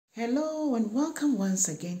Hello and welcome once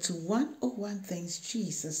again to 101 Things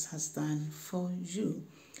Jesus Has Done for You.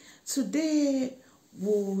 Today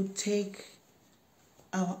we'll take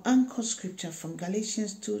our anchor scripture from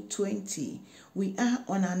Galatians 2:20. We are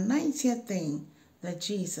on our 90th thing that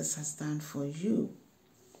Jesus has done for you.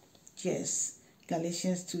 Yes,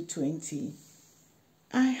 Galatians 2:20.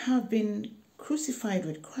 I have been crucified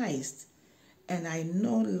with Christ, and I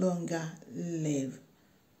no longer live,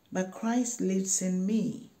 but Christ lives in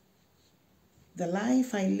me. The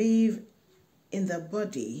life I live in the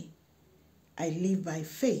body, I live by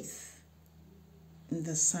faith in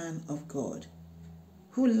the Son of God,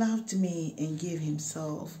 who loved me and gave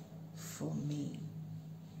himself for me.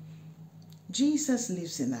 Jesus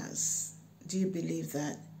lives in us. Do you believe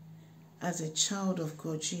that? As a child of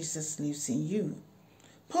God, Jesus lives in you.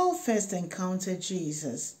 Paul first encountered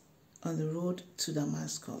Jesus on the road to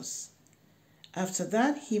Damascus. After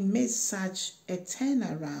that, he made such a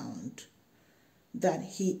turnaround that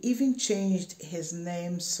he even changed his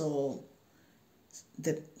name Saul,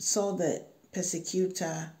 the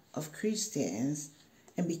persecutor of Christians,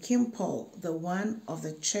 and became Paul, the one of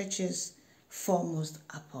the church's foremost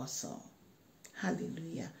apostle.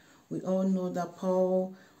 Hallelujah. We all know that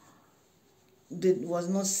Paul was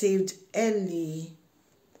not saved early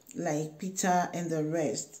like Peter and the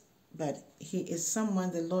rest, but he is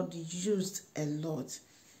someone the Lord used a lot.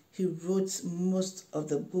 He wrote most of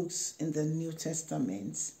the books in the New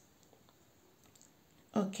Testament.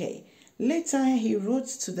 Okay, later he wrote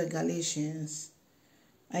to the Galatians,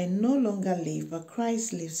 I no longer live, but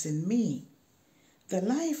Christ lives in me. The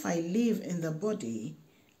life I live in the body,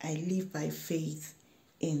 I live by faith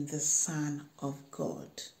in the Son of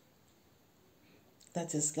God.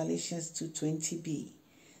 That is Galatians 2:20b.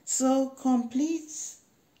 So complete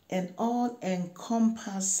and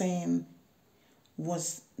all-encompassing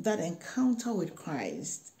was that encounter with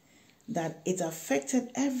Christ, that it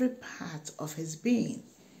affected every part of his being.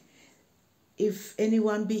 If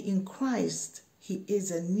anyone be in Christ, he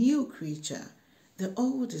is a new creature. The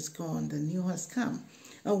old is gone, the new has come.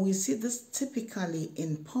 And we see this typically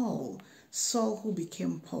in Paul, Saul who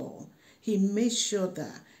became Paul. He made sure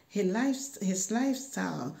that his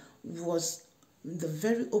lifestyle was the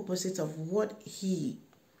very opposite of what he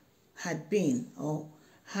had been or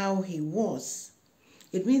how he was.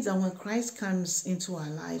 It means that when Christ comes into our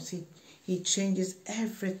lives, he changes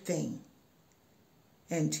everything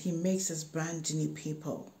and he makes us brand new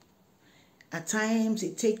people. At times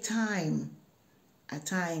it takes time. At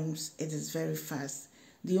times it is very fast.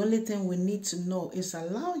 The only thing we need to know is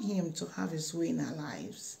allow him to have his way in our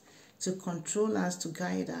lives, to control us, to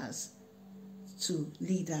guide us, to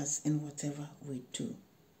lead us in whatever we do.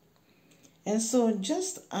 And so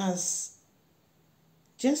just as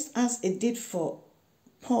it did for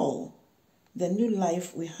Paul, the new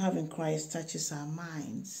life we have in Christ touches our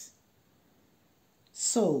minds,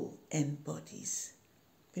 soul, and bodies.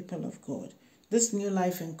 People of God, this new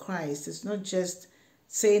life in Christ is not just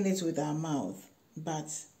saying it with our mouth,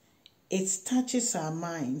 but it touches our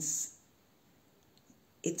minds,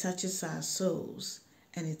 it touches our souls,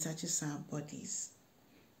 and it touches our bodies.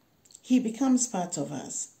 He becomes part of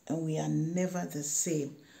us, and we are never the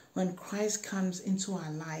same. When Christ comes into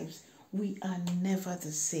our lives, we are never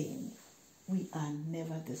the same. We are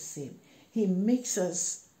never the same. He makes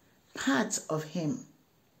us part of him.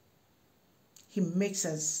 He makes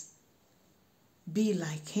us be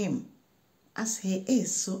like him. As he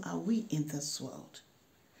is, so are we in this world.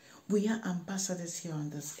 We are ambassadors here on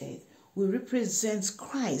this earth. We represent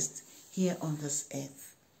Christ here on this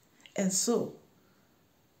earth. And so,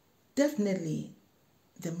 definitely,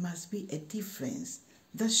 there must be a difference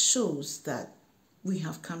that shows that we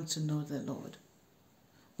have come to know the Lord.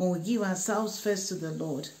 When we give ourselves first to the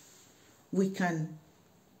Lord, we can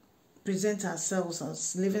present ourselves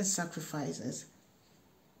as living sacrifices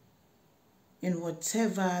in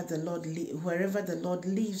wherever the Lord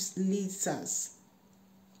leads us.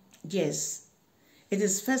 Yes, it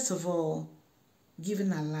is first of all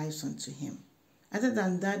giving our lives unto him. Other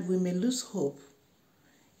than that, we may lose hope.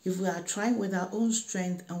 If we are trying with our own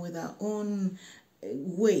strength and with our own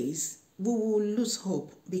ways, we will lose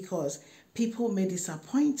hope because people may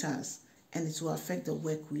disappoint us and it will affect the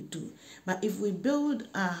work we do. But if we build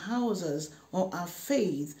our houses or our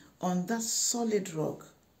faith on that solid rock,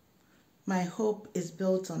 my hope is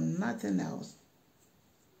built on nothing else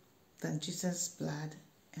than Jesus' blood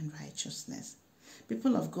and righteousness.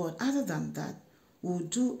 People of God, other than that, we'll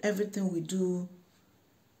do everything we do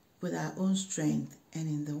with our own strength,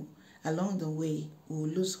 and along the way, we'll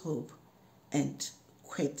lose hope and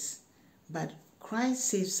quit. But Christ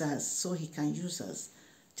saves us so he can use us,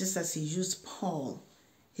 just as he used Paul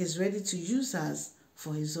He's ready to use us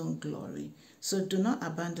for his own glory. So do not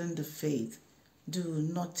abandon the faith. Do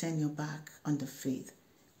not turn your back on the faith.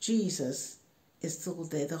 Jesus is still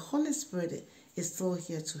there. The Holy Spirit is still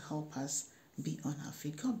here to help us be on our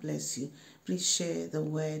feet. God bless you. Please share the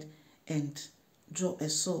word and draw a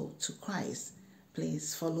soul to Christ.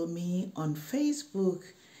 Please follow me on Facebook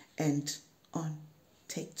and on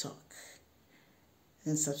TikTok.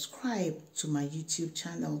 And subscribe to my YouTube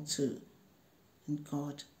channel too. And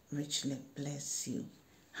God richly bless you.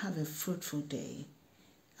 Have a fruitful day.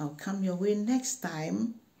 I'll come your way next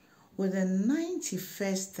time with the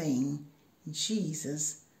 91st thing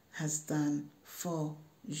Jesus has done for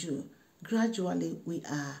you. Gradually, we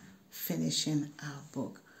are finishing our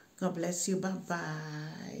book. God bless you.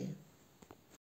 Bye-bye.